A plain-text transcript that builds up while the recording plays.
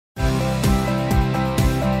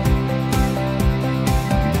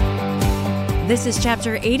This is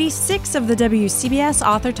Chapter 86 of the WCBS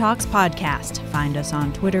Author Talks podcast. Find us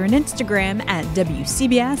on Twitter and Instagram at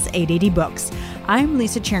WCBS880Books. I'm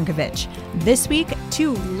Lisa Chernkovich. This week,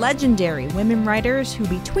 two legendary women writers who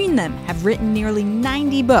between them have written nearly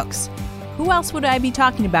 90 books. Who else would I be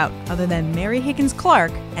talking about other than Mary Higgins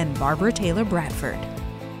Clark and Barbara Taylor Bradford?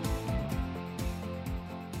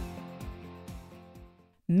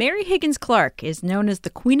 Mary Higgins Clark is known as the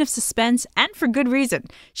Queen of Suspense, and for good reason.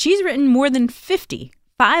 She's written more than 50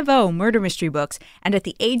 murder mystery books, and at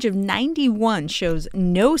the age of 91 shows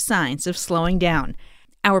no signs of slowing down.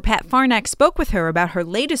 Our Pat Farnack spoke with her about her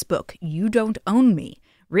latest book, You Don't Own Me,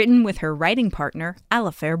 written with her writing partner,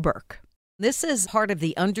 Alifair Burke. This is part of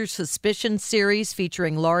the Under Suspicion series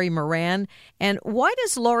featuring Laurie Moran. And why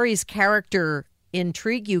does Laurie's character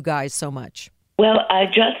intrigue you guys so much? Well, I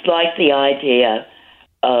just like the idea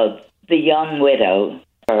of the young widow.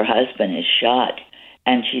 Her husband is shot,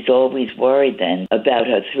 and she's always worried then about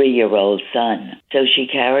her 3-year-old son. So she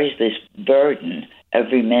carries this burden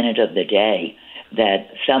every minute of the day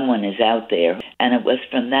that someone is out there. And it was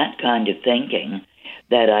from that kind of thinking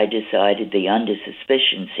that I decided the Under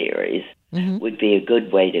Suspicion series would be a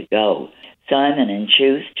good way to go. Simon and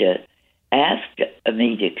Schuster asked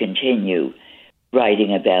me to continue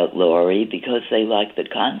writing about Laurie because they like the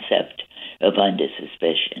concept of Under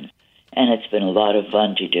Suspicion, and it's been a lot of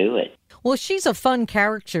fun to do it. Well, she's a fun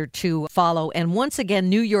character to follow, and once again,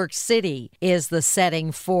 New York City is the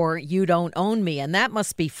setting for You Don't Own Me, and that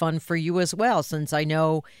must be fun for you as well, since I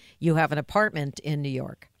know you have an apartment in New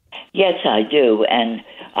York. Yes, I do, and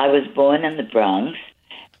I was born in the Bronx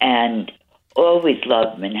and always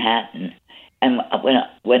loved Manhattan. And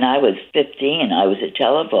when I was 15, I was a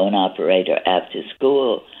telephone operator after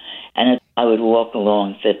school, and I would walk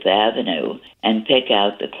along Fifth Avenue and pick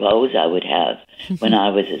out the clothes I would have when I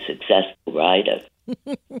was a successful writer.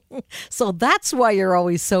 So that's why you're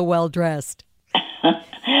always so well dressed.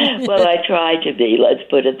 Well, I try to be, let's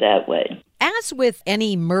put it that way. As with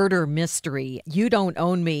any murder mystery, You Don't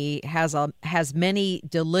Own Me has many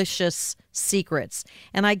delicious secrets.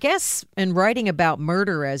 And I guess in writing about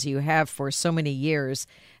murder, as you have for so many years,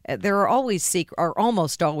 there are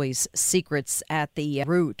almost always secrets at the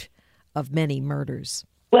root of many murders.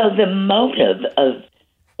 Well, the motive of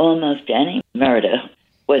almost any murder,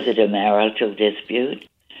 was it a marital dispute?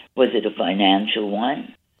 Was it a financial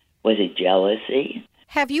one? Was it jealousy?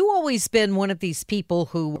 Have you always been one of these people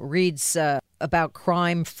who reads about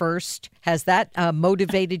crime first? Has that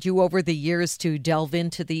motivated you over the years to delve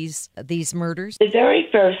into these murders? The very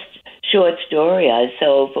first short story I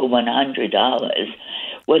sold for $100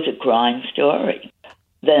 was a crime story.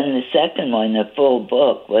 Then the second one, the full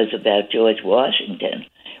book, was about George Washington,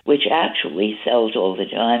 which actually sells all the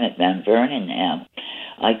time at Mount Vernon now.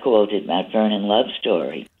 I called it Mount Vernon Love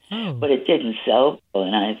Story. Oh. But it didn't sell,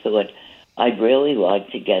 and I thought, I'd really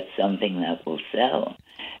like to get something that will sell.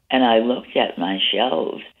 And I looked at my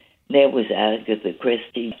shelves. There was Agatha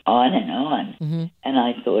Christie, on and on. Mm-hmm. And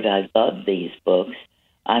I thought, I love these books.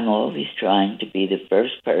 I'm always trying to be the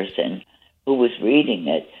first person who was reading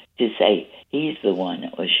it to say, he's the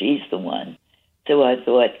one or she's the one. So I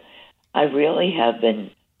thought, I really have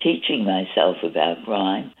been teaching myself about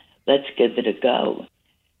crime. Let's give it a go.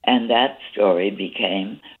 And that story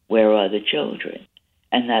became Where Are the Children?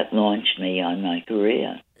 And that launched me on my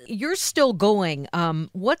career. You're still going.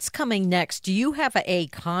 What's coming next? Do you have a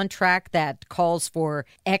contract that calls for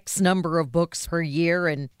X number of books per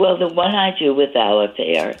year? Well, the one I do with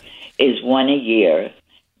Alifair is one a year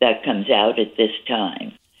that comes out at this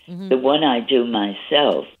time. Mm-hmm. The one I do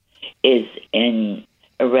myself is in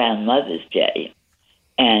around Mother's Day,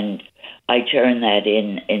 and I turn that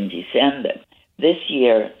in December. This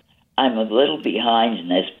year, I'm a little behind in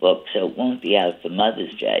this book, so it won't be out for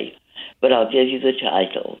Mother's Day, but I'll give you the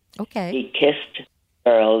title. Okay. He Kissed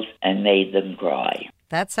Girls and Made Them Cry.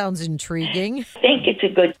 That sounds intriguing. I think it's a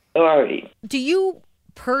good story. Do you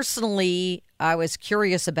personally, I was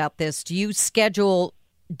curious about this, do you schedule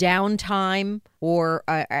downtime, or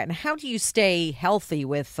and how do you stay healthy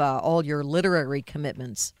with all your literary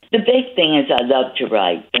commitments? The big thing is I love to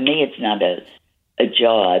write. For me, it's not a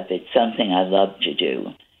job. It's something I love to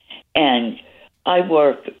do. And I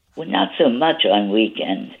work, well, not so much on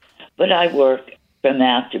weekends, but I work from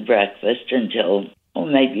after breakfast until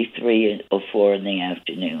maybe 3 or 4 in the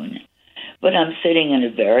afternoon. But I'm sitting in a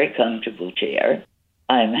very comfortable chair.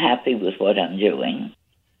 I'm happy with what I'm doing.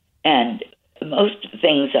 And most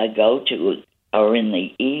things I go to are in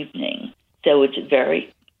the evening, so it's a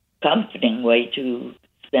very comforting way to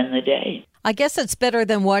spend the day. I guess it's better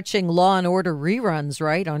than watching Law and Order reruns,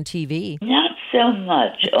 right, on TV? Not so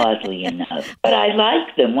much, oddly enough. But I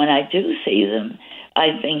like them. When I do see them,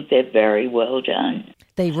 I think they're very well done.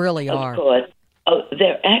 They really are. Of course. Oh,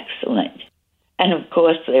 they're excellent. And of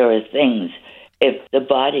course, there are things, if the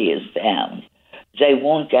body is found, they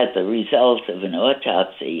won't get the results of an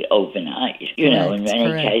autopsy overnight. In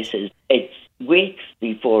many cases, it's weeks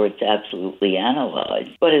before it's absolutely analyzed.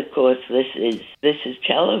 But of course, this is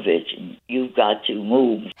television. You've got to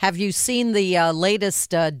move. Have you seen the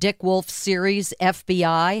latest Dick Wolf series,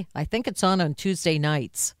 FBI? I think it's on Tuesday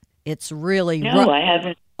nights. It's really... No, I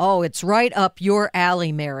haven't. Oh, it's right up your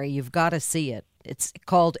alley, Mary. You've got to see it. It's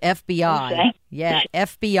called FBI. Okay. Yeah,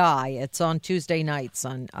 FBI. It's on Tuesday nights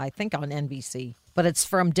I think on NBC. But it's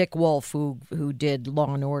from Dick Wolf, who did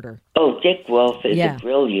Law and Order. Oh, Dick Wolf is a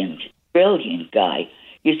brilliant guy.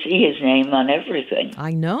 You see his name on everything.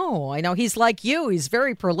 I know. He's like you. He's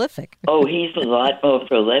very prolific. Oh, he's a lot more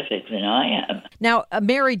prolific than I am. Now,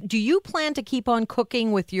 Mary, do you plan to keep on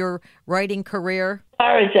cooking with your writing career? As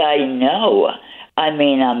far as I know, I'm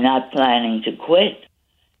not planning to quit.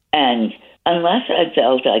 And unless I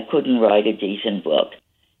felt I couldn't write a decent book.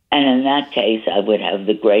 And in that case, I would have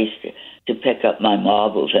the grace to pick up my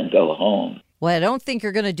marbles and go home. Well, I don't think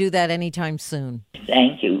you're going to do that anytime soon.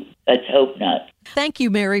 Thank you. Let's hope not. Thank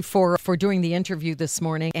you, Mary, for doing the interview this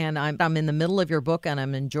morning. And I'm in the middle of your book, and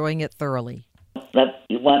I'm enjoying it thoroughly.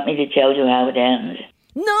 You want me to tell you how it ends?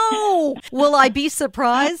 No! Will I be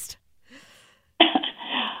surprised?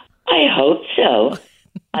 I hope so.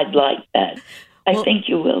 I'd like that. I think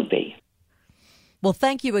you will be. Well,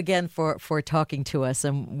 thank you again for talking to us,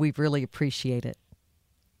 and we really appreciate it.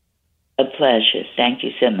 A pleasure. Thank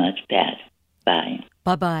you so much, Pat. Bye.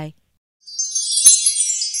 Bye-bye.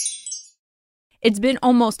 It's been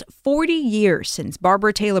almost 40 years since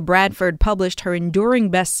Barbara Taylor Bradford published her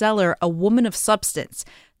enduring bestseller, A Woman of Substance.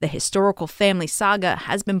 The historical family saga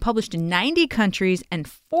has been published in 90 countries and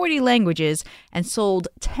 40 languages and sold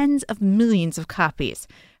tens of millions of copies.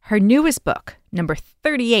 Her newest book, number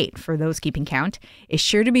 38 for those keeping count, is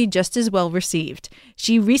sure to be just as well received.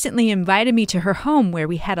 She recently invited me to her home where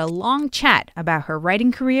we had a long chat about her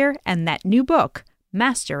writing career and that new book,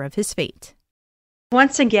 Master of His Fate.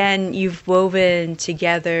 Once again, you've woven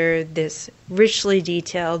together this richly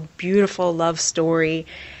detailed, beautiful love story.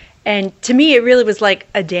 And to me, it really was like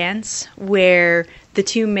a dance where the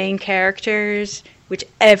two main characters, which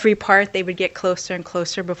every part they would get closer and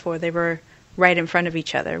closer before they were right in front of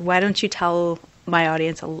each other. Why don't you tell my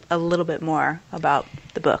audience a little bit more about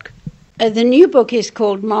the book? The new book is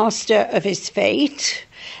called Master of His Fate,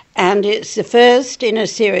 and it's the first in a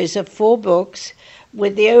series of 4 books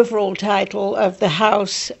with the overall title of The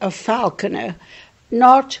House of Falconer.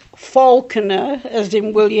 Not Falconer, as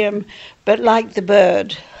in William, but like the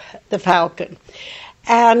bird, the falcon.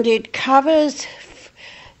 And it covers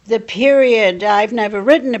the period I've never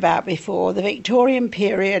written about before, the Victorian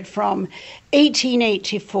period from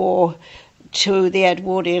 1884 to the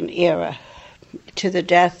Edwardian era, to the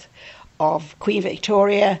death of Queen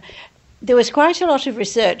Victoria. There was quite a lot of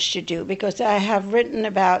research to do because I have written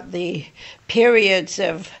about the periods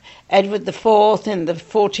of Edward IV in the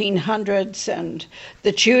 1400s and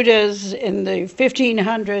the Tudors in the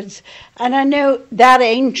 1500s. And I know that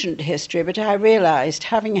ancient history, but I realized,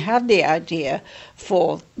 having had the idea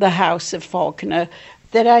for the House of Falconer,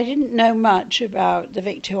 that I didn't know much about the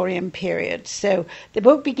Victorian period. So the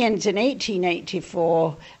book begins in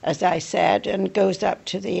 1884, as I said, and goes up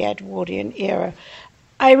to the Edwardian era.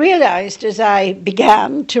 I realized as I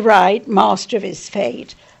began to write Master of His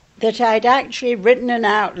Fate that I'd actually written an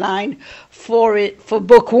outline for it for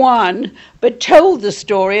book 1, but told the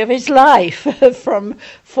story of his life from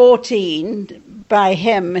 14 by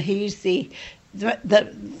him. He's the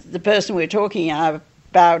person we're talking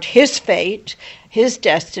about. His fate, his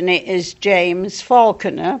destiny is James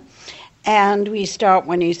Falconer, and we start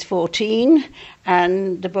when he's 14,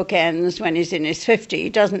 and the book ends when he's in his 50s. He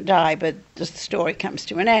doesn't die, but the story comes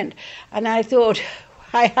to an end. And I thought,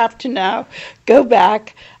 I have to now go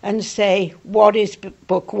back and say, what is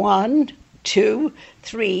book 1, 2,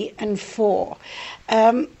 3, and 4?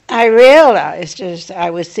 I realized as I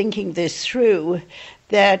was thinking this through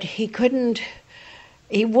that he wouldn't,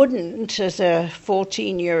 as a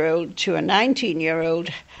 14-year-old to a 19-year-old,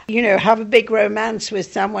 have a big romance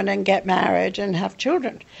with someone and get married and have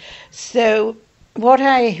children. So what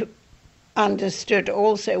I understood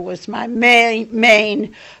also was my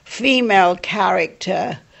main female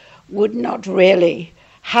character would not really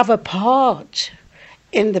have a part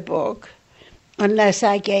in the book unless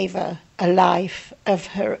I gave her a life of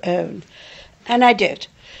her own. And I did.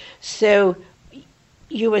 So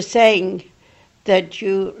you were saying that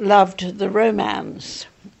you loved the romance.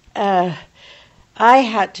 I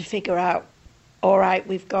had to figure out, all right,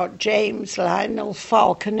 we've got James Lionel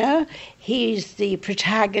Falconer. He's the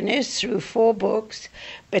protagonist through 4 books,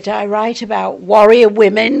 but I write about warrior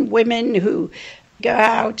women, women who go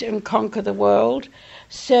out and conquer the world.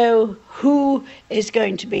 So who is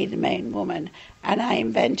going to be the main woman? And I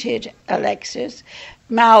invented Alexis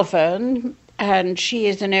Malvern, and she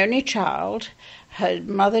is an only child. Her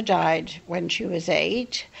mother died when she was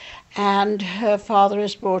 8, and her father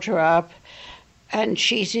has brought her up, and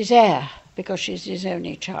she's his heir because she's his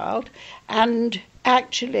only child, and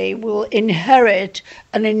actually will inherit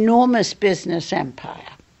an enormous business empire.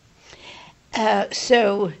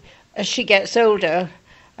 So as she gets older,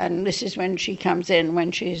 and this is when she comes in,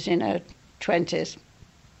 when she's in her 20s,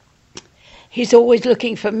 he's always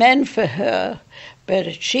looking for men for her,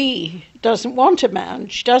 but she doesn't want a man.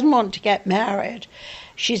 She doesn't want to get married.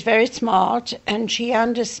 She's very smart, and she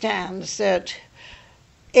understands that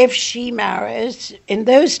if she marries, in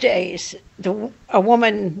those days, a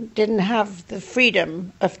woman didn't have the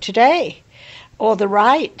freedom of today or the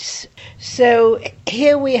rights. So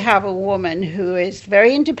here we have a woman who is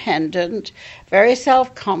very independent, very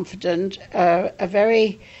self-confident, a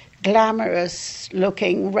very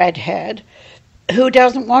glamorous-looking redhead who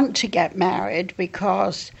doesn't want to get married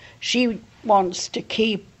because she wants to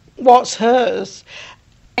keep what's hers.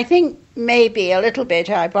 I think maybe a little bit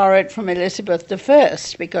I borrowed from Elizabeth I,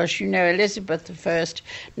 because, you know, Elizabeth I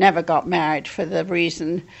never got married for the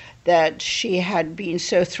reason that she had been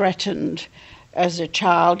so threatened as a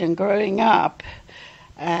child and growing up,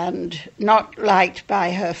 and not liked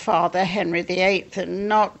by her father, Henry VIII, and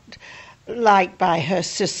not liked by her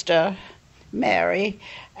sister, Mary,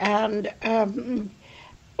 and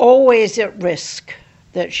always at risk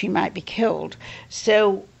that she might be killed.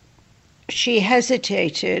 So she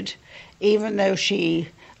hesitated, even though she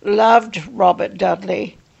loved Robert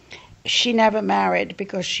Dudley. She never married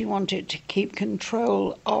because she wanted to keep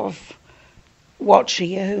control of what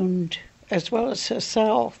she owned as well as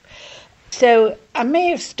herself. So I may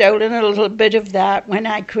have stolen a little bit of that when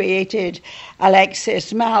I created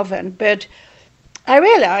Alexis Malvern, but I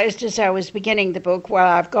realized as I was beginning the book, well,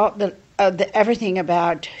 I've got everything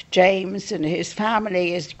about James and his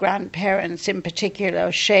family. His grandparents in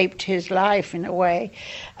particular shaped his life in a way.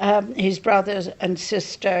 His brothers and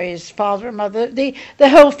sister, his father and mother, the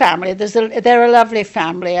whole family. They're a lovely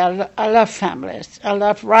family. I love families. I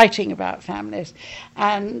love writing about families.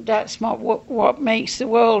 And that's what makes the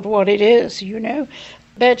world what it is, you know.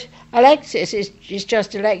 But Alexis is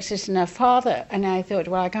just Alexis and her father. And I thought,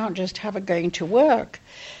 well, I can't just have her going to work.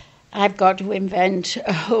 I've got to invent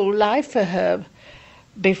a whole life for her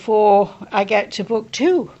before I get to book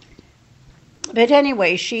 2. But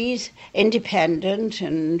anyway, she's independent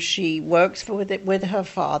and she works with her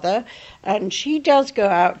father, and she does go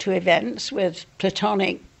out to events with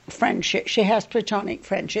platonic friendships. She has platonic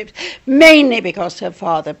friendships, mainly because her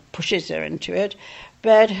father pushes her into it.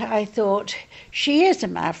 But I thought she is a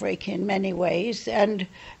maverick in many ways, and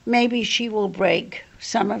maybe she will break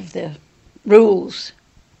some of the rules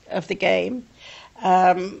of the game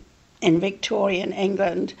in Victorian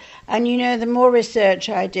England. And you know, the more research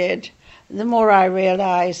I did, the more I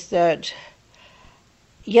realized that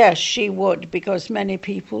yes, she would, because many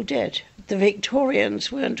people did. The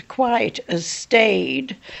Victorians weren't quite as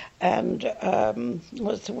staid and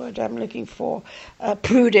what's the word I'm looking for,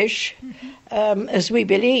 prudish, as we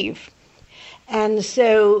believe. And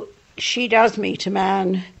so she does meet a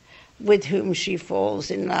man with whom she falls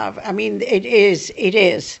in love. I mean, it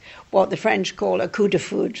is what the French call a coup de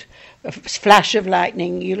foudre, a flash of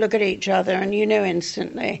lightning. You look at each other and you know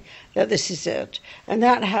instantly that this is it. And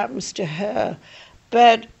that happens to her.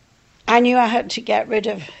 But I knew I had to get rid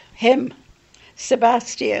of him,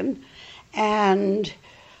 Sebastian. And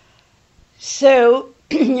so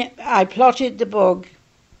I plotted the book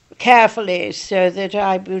carefully so that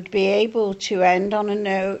I would be able to end on a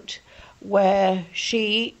note where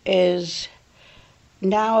she is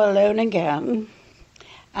now alone again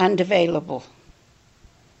and available.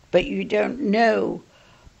 But you don't know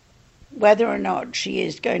whether or not she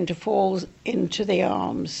is going to fall into the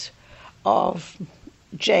arms of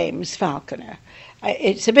James Falconer.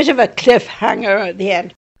 It's a bit of a cliffhanger at the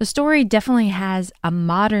end. The story definitely has a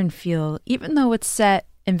modern feel, even though it's set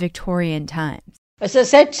in Victorian times. As I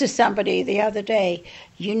said to somebody the other day,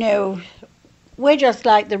 you know, we're just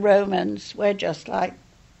like the Romans, we're just like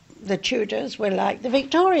the Tudors, we're like the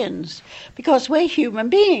Victorians, because we're human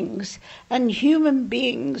beings, and human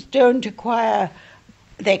beings don't acquire,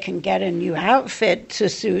 they can get a new outfit to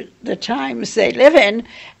suit the times they live in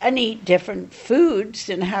and eat different foods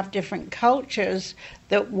and have different cultures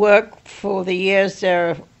that work for the years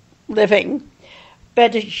they're living.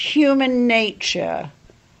 But human nature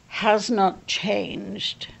has not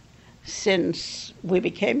changed since we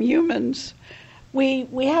became humans. We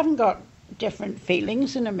haven't got different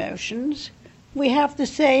feelings and emotions. We have the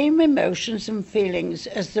same emotions and feelings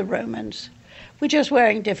as the Romans. We're just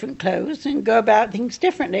wearing different clothes and go about things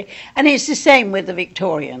differently. And it's the same with the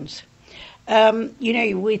Victorians.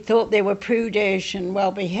 We thought they were prudish and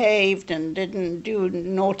well-behaved and didn't do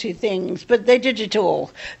naughty things, but they did it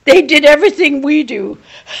all. They did everything we do,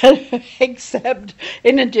 except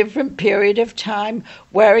in a different period of time,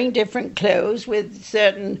 wearing different clothes with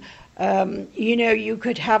certain, you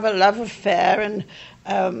could have a love affair. And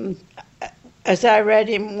as I read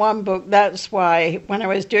in one book, that's why, when I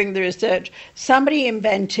was doing the research, somebody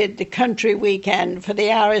invented the country weekend for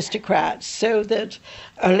the aristocrats so that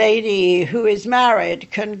a lady who is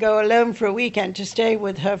married can go alone for a weekend to stay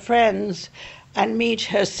with her friends and meet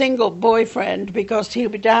her single boyfriend, because he'll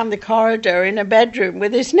be down the corridor in a bedroom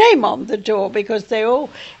with his name on the door, because they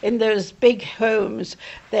all, in those big homes,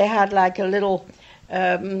 they had like a little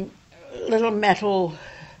metal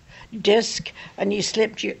disc, and you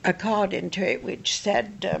slipped a card into it which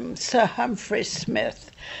said Sir Humphrey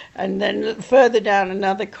Smith, and then further down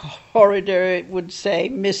another corridor it would say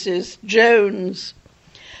Mrs. Jones,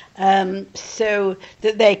 so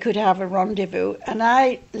that they could have a rendezvous. And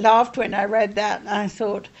I laughed when I read that, and I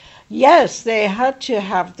thought, yes, they had to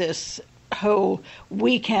have this whole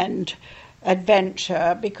weekend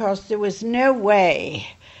adventure, because there was no way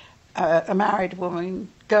a married woman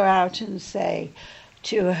go out and say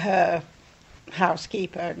to her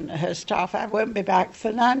housekeeper and her staff, I won't be back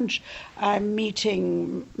for lunch, I'm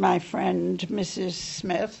meeting my friend Mrs.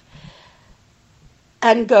 Smith,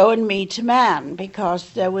 and go and meet a man,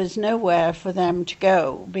 because there was nowhere for them to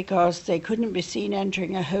go, because they couldn't be seen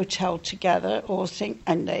entering a hotel together,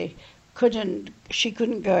 and she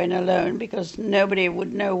couldn't go in alone, because nobody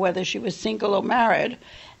would know whether she was single or married,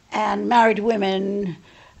 and married women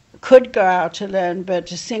could go out alone,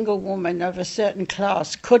 but a single woman of a certain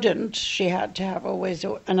class couldn't. She had to have always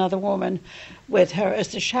another woman with her as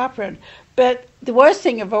the chaperone. But the worst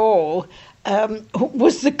thing of all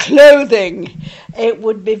was the clothing. It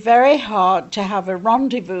would be very hard to have a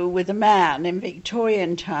rendezvous with a man in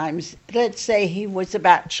Victorian times. Let's say he was a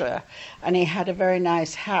bachelor and he had a very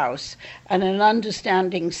nice house and an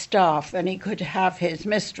understanding staff, and he could have his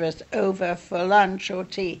mistress over for lunch or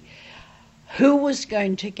tea. Who was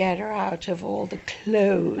going to get her out of all the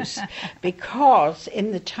clothes? Because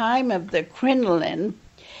in the time of the crinoline,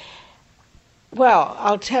 well,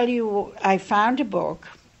 I'll tell you, I found a book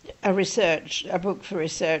for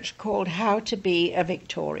research called How to Be a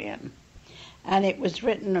Victorian. And it was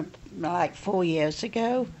written like 4 years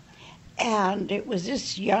ago. And it was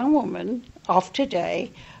this young woman of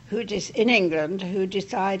today in England who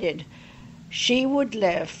decided she would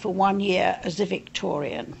live for 1 year as a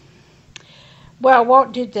Victorian. Well,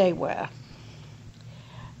 what did they wear?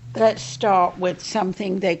 Let's start with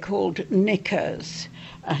something they called knickers.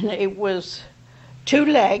 And it was 2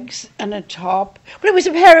 legs and a top. Well, it was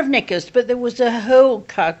a pair of knickers, but there was a hole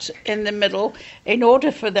cut in the middle in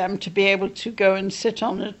order for them to be able to go and sit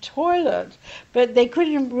on a toilet. But they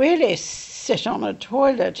couldn't really sit on a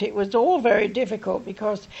toilet. It was all very difficult,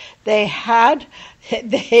 because they had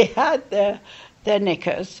their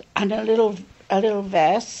knickers and a little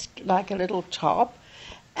vest, like a little top,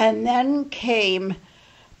 and then came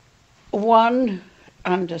one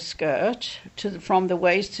underskirt from the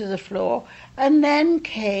waist to the floor, and then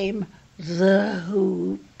came the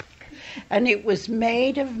hoop. And it was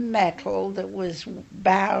made of metal that was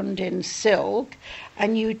bound in silk,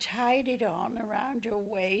 and you tied it on around your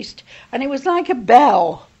waist, and it was like a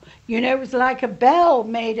bell. It was like a bell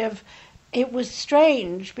made of, it was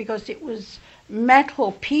strange because it was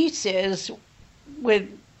metal pieces with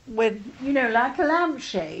like a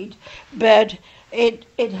lampshade, but it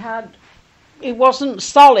wasn't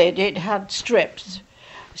solid. It had strips,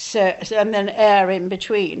 and then air in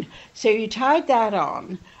between. So you tied that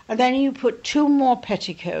on, and then you put 2 more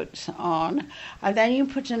petticoats on, and then you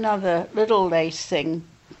put another little lace thing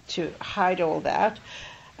to hide all that.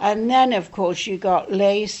 And then, of course, you got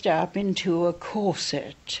laced up into a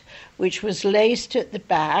corset, which was laced at the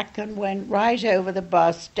back and went right over the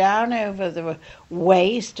bust, down over the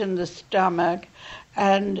waist and the stomach,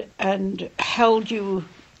 and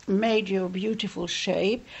made you a beautiful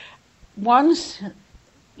shape. Once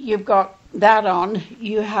you've got that on,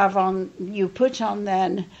 you put on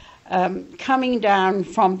then, coming down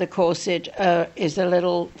from the corset is a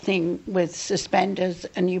little thing with suspenders,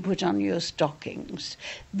 and you put on your stockings.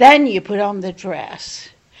 Then you put on the dress.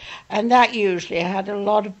 And that usually had a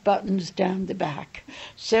lot of buttons down the back.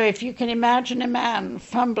 So if you can imagine a man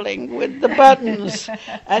fumbling with the buttons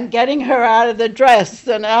and getting her out of the dress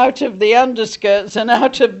and out of the underskirts and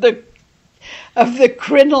out of the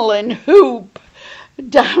crinoline hoop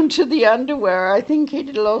down to the underwear, I think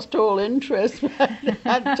he'd lost all interest by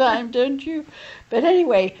that time, don't you? But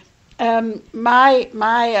anyway, my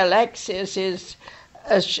Alexis is,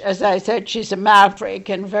 as I said, she's a maverick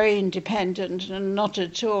and very independent, and not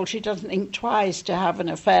at all. She doesn't think twice to have an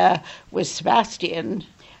affair with Sebastian.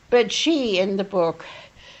 But she, in the book,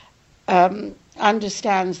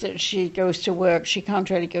 understands that she goes to work. She can't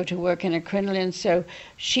really go to work in a crinoline, so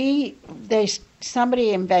somebody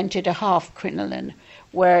invented a half crinoline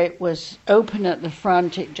where it was open at the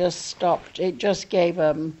front. It just stopped. It just gave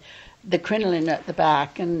the crinoline at the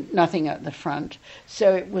back and nothing at the front.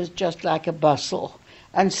 So it was just like a bustle.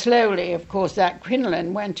 And slowly, of course, that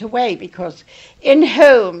crinoline went away, because in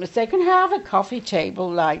homes they can have a coffee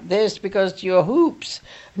table like this because your hoops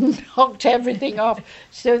knocked everything off.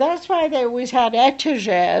 So that's why they always had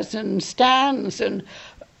etagères and stands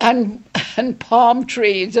and palm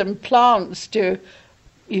trees and plants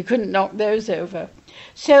you couldn't knock those over.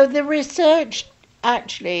 So the research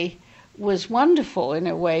actually was wonderful in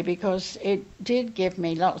a way, because it did give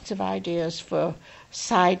me lots of ideas for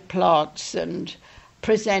side plots and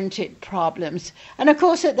presented problems. And of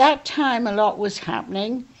course at that time a lot was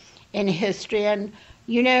happening in history, and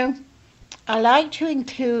I like to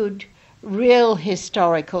include real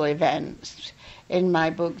historical events in my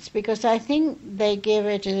books because I think they give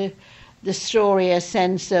the story a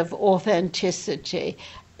sense of authenticity.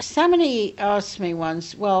 Somebody asked me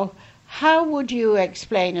once, well, how would you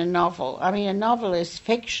explain a novel? I mean, a novel is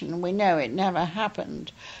fiction. We know it never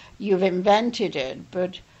happened. You've invented it,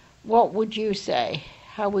 but what would you say?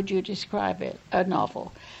 How would you describe it, a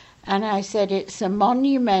novel? And I said it's a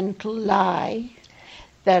monumental lie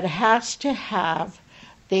that has to have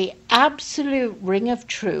the absolute ring of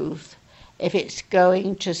truth if it's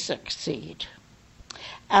going to succeed.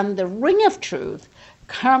 And the ring of truth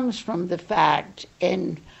comes from the fact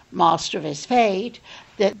in Master of His Fate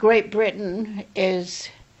that Great Britain it's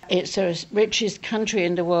the richest country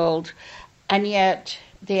in the world, and yet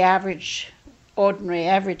the average, ordinary,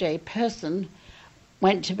 everyday person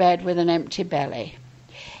went to bed with an empty belly.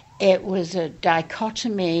 It was a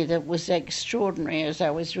dichotomy that was extraordinary as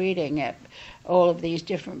I was reading it, all of these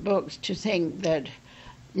different books, to think that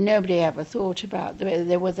nobody ever thought about.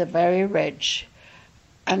 There were the very rich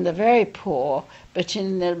and the very poor, but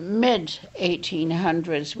in the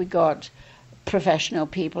mid-1800s we got professional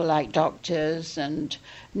people like doctors and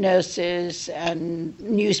nurses and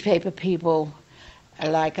newspaper people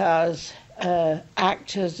like us,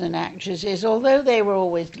 actors and actresses, although they were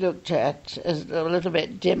always looked at as a little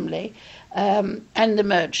bit dimly, and the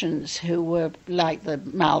merchants who were like the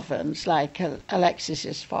Malverns, like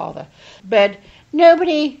Alexis's father. But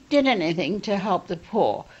nobody did anything to help the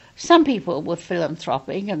poor. Some people were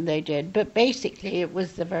philanthropic, and they did, but basically it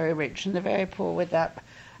was the very rich and the very poor with that,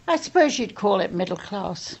 I suppose you'd call it middle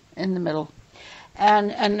class in the middle,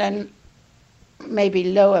 and then maybe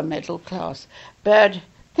lower middle class. But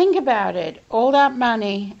think about it, all that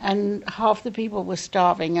money, and half the people were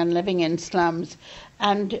starving and living in slums.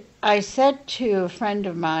 And I said to a friend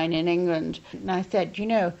of mine in England, and I said,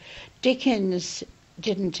 Dickens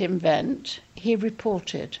didn't invent, he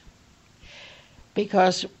reported.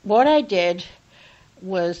 Because what I did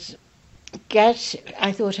was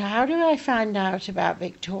I thought, how do I find out about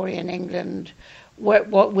Victorian England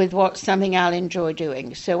with something I'll enjoy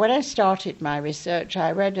doing? So when I started my research,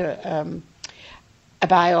 I read a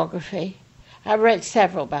biography. I read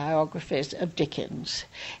several biographies of Dickens.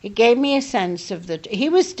 It gave me a sense of he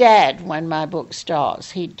was dead when my book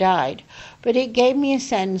starts. He died. But it gave me a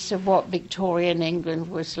sense of what Victorian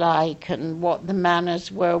England was like and what the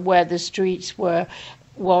manners were, where the streets were.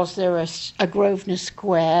 Was there a Grosvenor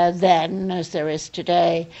Square then, as there is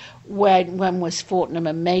today? When was Fortnum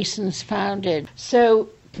and Mason's founded? So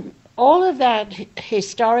all of that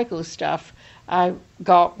historical stuff I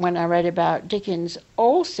got when I read about Dickens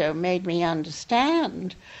also made me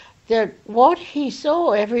understand that what he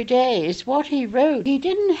saw every day is what he wrote. He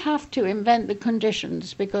didn't have to invent the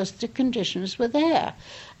conditions because the conditions were there.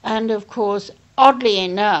 And of course, oddly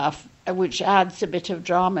enough, which adds a bit of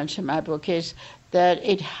drama to my book, is that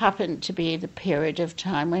it happened to be the period of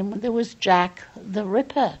time when there was Jack the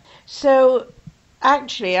Ripper. So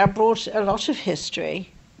actually I brought a lot of history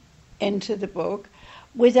into the book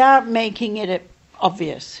without making it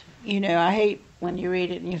obvious. I hate when you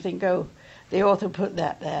read it and you think, oh, the author put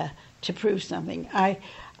that there to prove something.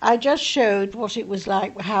 I just showed what it was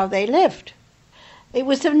like, how they lived. it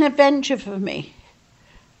was an adventure for me.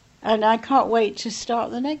 And I can't wait to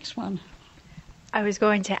start the next one. I was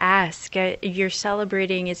going to ask, you're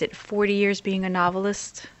celebrating, is it 40 years being a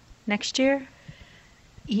novelist next year?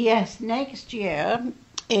 Yes, next year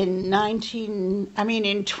in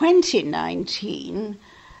 2019,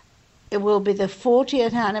 it will be the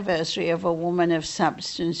 40th anniversary of A Woman of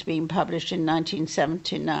Substance being published in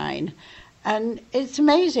 1979. And it's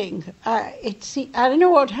amazing. I don't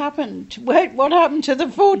know what happened. What happened to the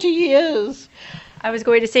 40 years? I was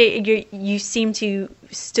going to say, you seem to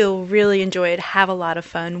still really enjoy it, have a lot of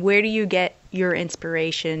fun. Where do you get your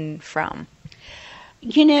inspiration from?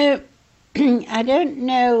 You know, I don't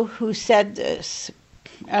know who said this,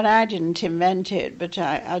 and I didn't invent it, but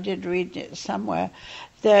I did read it somewhere,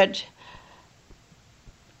 that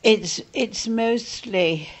it's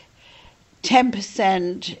mostly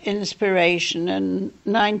 10% inspiration and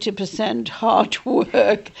 90% hard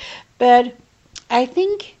work. But I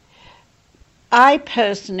think I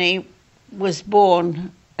personally was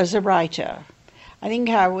born as a writer. I think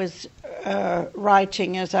I was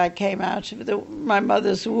writing as I came out of my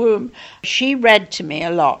mother's womb. She read to me a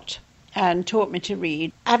lot and taught me to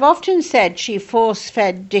read. I've often said she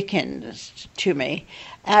force-fed Dickens to me,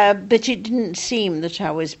 but it didn't seem that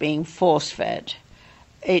I was being force-fed.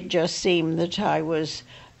 It just seemed that I was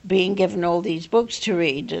being given all these books to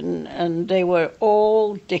read, and they were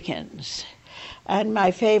all Dickens. And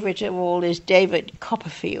my favourite of all is David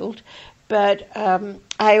Copperfield. But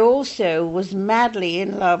I also was madly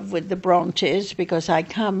in love with the Brontes because I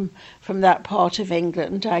come from that part of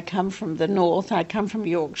England. I come from the north. I come from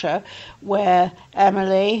Yorkshire, where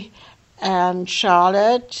Emily and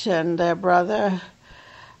Charlotte and their brother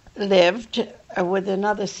lived with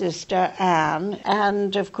another sister, Anne.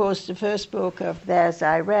 And, of course, the first book of theirs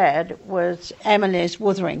I read was Emily's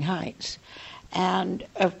Wuthering Heights. And,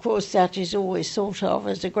 of course, that is always thought of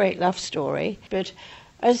as a great love story. But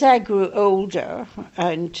as I grew older,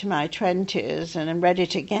 into my 20s, and read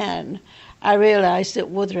it again, I realised that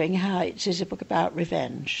Wuthering Heights is a book about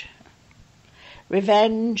revenge.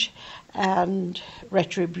 Revenge and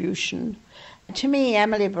retribution. To me,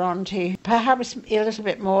 Emily Bronte, perhaps a little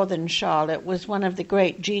bit more than Charlotte, was one of the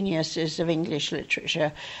great geniuses of English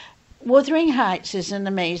literature. Wuthering Heights is an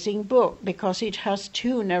amazing book because it has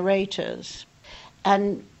two narrators.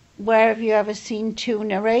 And where have you ever seen two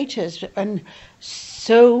narrators? And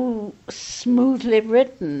so smoothly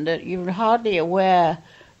written that you're hardly aware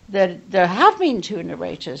that there have been two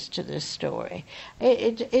narrators to this story.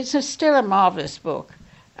 It's still a marvelous book.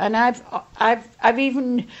 And I've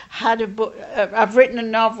even had a book. I've written a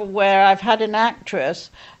novel where I've had an actress,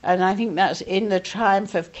 and I think that's In the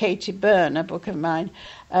Triumph of Katie Byrne, a book of mine.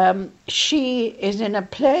 She is in a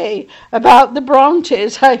play about the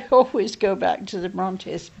Brontes. I always go back to the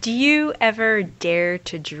Brontes. Do you ever dare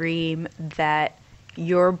to dream that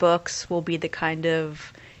your books will be the kind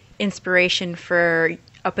of inspiration for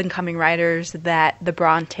up-and-coming writers that the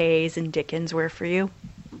Brontes and Dickens were for you?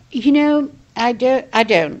 You know, I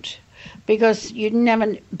don't, because you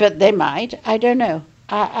never, but they might, I don't know.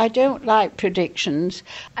 I don't like predictions.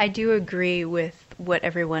 I do agree with what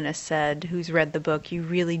everyone has said who's read the book. You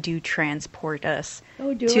really do transport us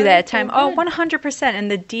to that time. Oh, 100%.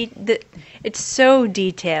 And it's so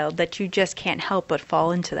detailed that you just can't help but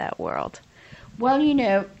fall into that world. Well, you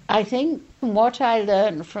know, I think what I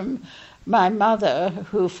learned from my mother,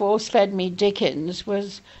 who force-fed me Dickens,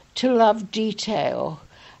 was to love detail.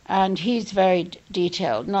 And he's very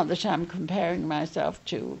detailed. Not that I'm comparing myself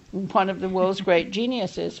to one of the world's great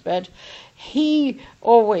geniuses, but he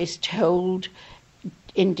always told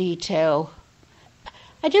in detail.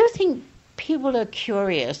 I do think people are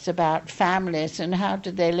curious about families and how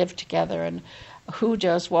do they live together and who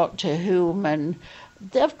does what to whom. And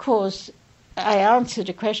of course, I answered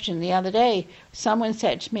a question the other day. Someone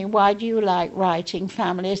said to me, "Why do you like writing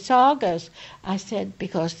family sagas?" I said,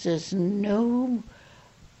 because there's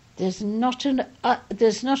not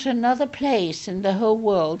another place in the whole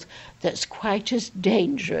world that's quite as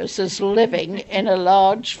dangerous as living in a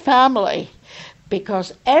large family,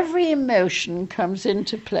 because every emotion comes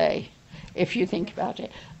into play, if you think about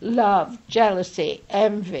it. Love, jealousy,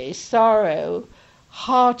 envy, sorrow,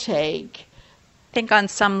 heartache. I think on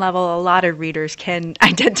some level a lot of readers can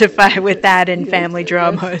identify with that in family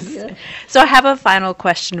dramas. Yes. So I have a final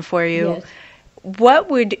question for you. Yes. What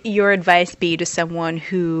would your advice be to someone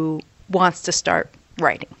who wants to start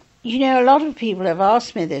writing? You know, a lot of people have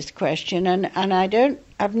asked me this question, and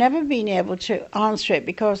I've never been able to answer it,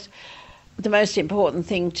 because the most important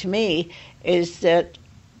thing to me is that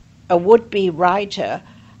a would-be writer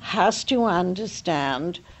has to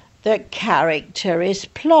understand that character is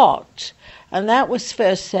plot. And that was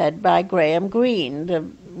first said by Graham Greene, the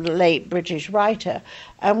late British writer.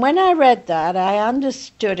 And when I read that, I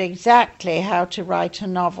understood exactly how to write a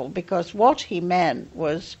novel, because what he meant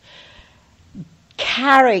was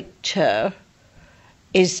character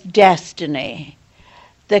is destiny.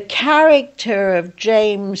 The character of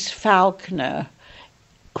James Faulkner,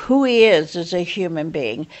 who he is as a human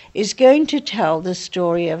being, is going to tell the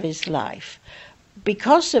story of his life.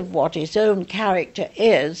 Because of what his own character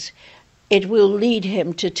is, it will lead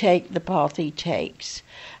him to take the path he takes.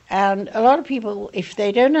 And a lot of people, if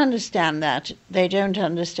they don't understand that, they don't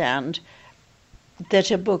understand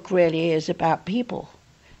that a book really is about people.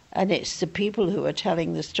 And it's the people who are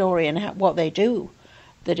telling the story and what they do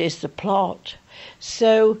that is the plot.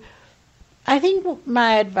 So I think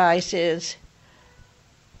my advice is,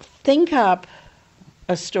 think up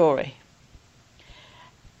a story.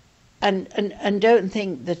 And don't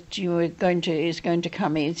think that it's going to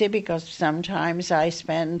come easy, because sometimes I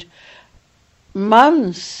spend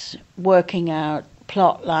months working out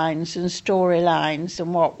plot lines and storylines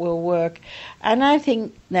and what will work. And I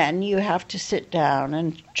think then you have to sit down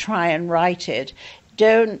and try and write it.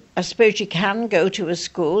 I suppose you can go to a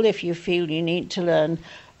school if you feel you need to learn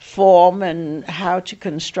form and how to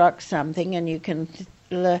construct something, and you can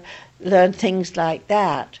learn things like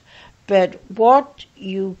that. But what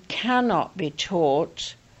you cannot be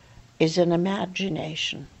taught is an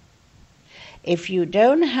imagination. If you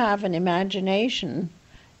don't have an imagination,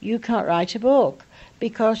 you can't write a book,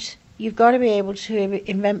 because you've got to be able to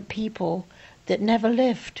invent people that never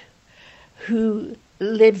lived, who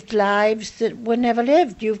lived lives that were never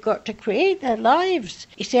lived. You've got to create their lives.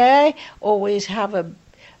 You see, I always have a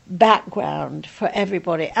background for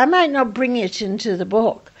everybody. I might not bring it into the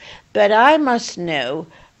book, but I must know,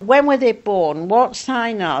 when were they born? What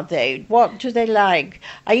sign are they? What do they like?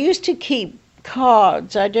 I used to keep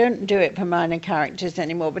cards. I don't do it for minor characters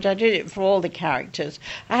anymore, but I did it for all the characters.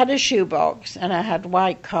 I had a shoebox and I had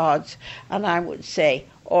white cards, and I would say,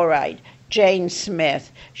 all right, Jane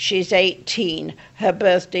Smith, she's 18. Her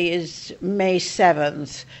birthday is May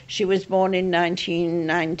 7th. She was born in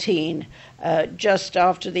 1919, just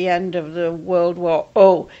after the end of the World War.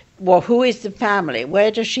 Oh, well, who is the family?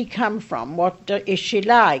 Where does she come from? What is she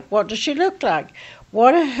like? What does she look like?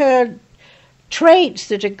 What are her traits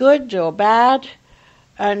that are good or bad?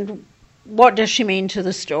 And what does she mean to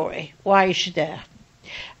the story? Why is she there?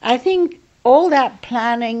 I think all that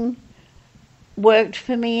planning worked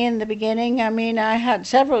for me in the beginning. I mean, I had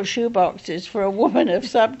several shoeboxes for a woman of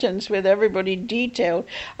substance with everybody detailed.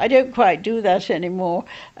 I don't quite do that anymore,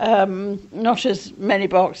 not as many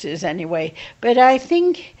boxes anyway. But I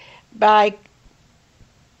think by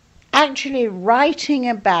actually writing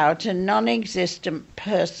about a non-existent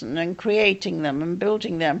person and creating them and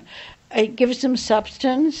building them, it gives them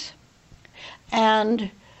substance. And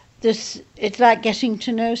it's like getting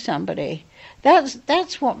to know somebody.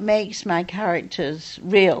 That's what makes my characters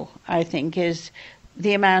real, I think, is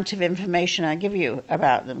the amount of information I give you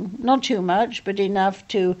about them. Not too much, but enough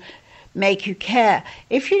to make you care.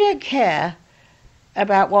 If you don't care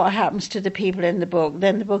about what happens to the people in the book,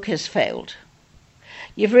 then the book has failed.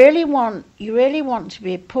 You really want to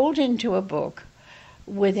be pulled into a book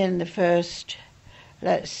within the first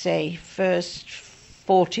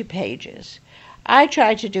 40 pages. I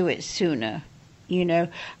try to do it sooner,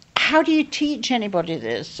 How do you teach anybody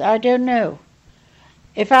this? I don't know.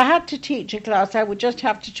 If I had to teach a class, I would just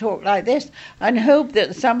have to talk like this and hope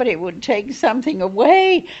that somebody would take something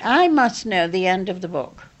away. I must know the end of the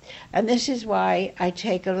book. And this is why I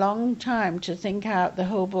take a long time to think out the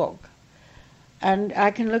whole book. And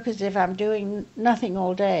I can look as if I'm doing nothing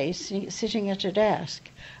all day, sitting at a desk.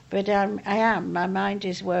 But my mind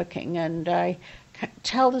is working, and I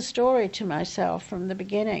tell the story to myself from the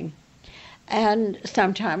beginning. And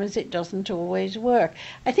sometimes it doesn't always work.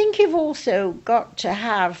 I think you've also got to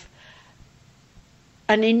have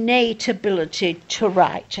an innate ability to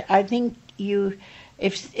write. I think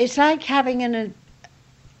it's like having an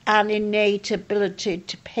innate ability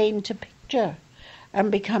to paint a picture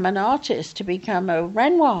and become an artist, to become a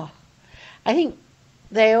Renoir. I think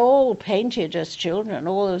they all painted as children,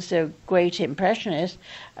 all of the great impressionists.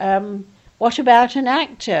 What about an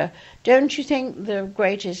actor? Don't you think the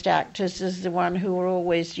greatest actors is the one who are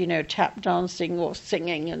always, tap dancing or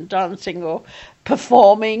singing and dancing or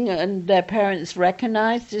performing, and their parents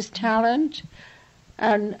recognize this talent?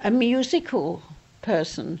 And a musical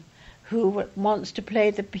person who wants to play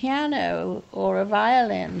the piano or a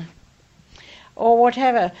violin or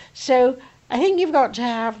whatever. So I think you've got to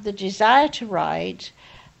have the desire to write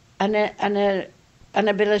and an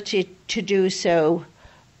ability to do so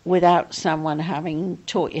without someone having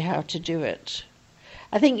taught you how to do it.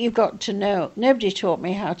 I think you've got to know. Nobody taught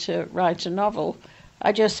me how to write a novel.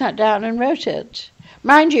 I just sat down and wrote it.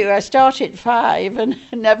 Mind you, I started 5 and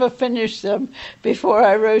never finished them before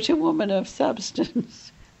I wrote A Woman of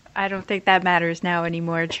Substance. I don't think that matters now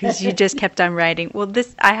anymore, because you just kept on writing. Well,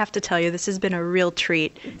 I have to tell you, this has been a real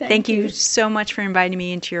treat. Thank you so much for inviting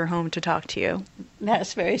me into your home to talk to you.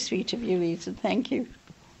 That's very sweet of you, Lisa. Thank you.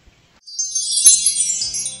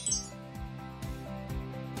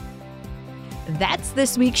 That's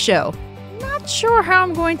this week's show. Not sure how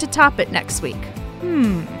I'm going to top it next week.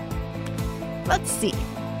 Let's see.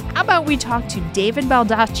 How about we talk to David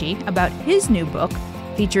Baldacci about his new book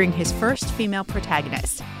featuring his first female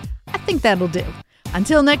protagonist? I think that'll do.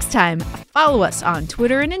 Until next time, follow us on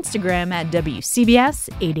Twitter and Instagram at WCBS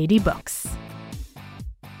 880 Books.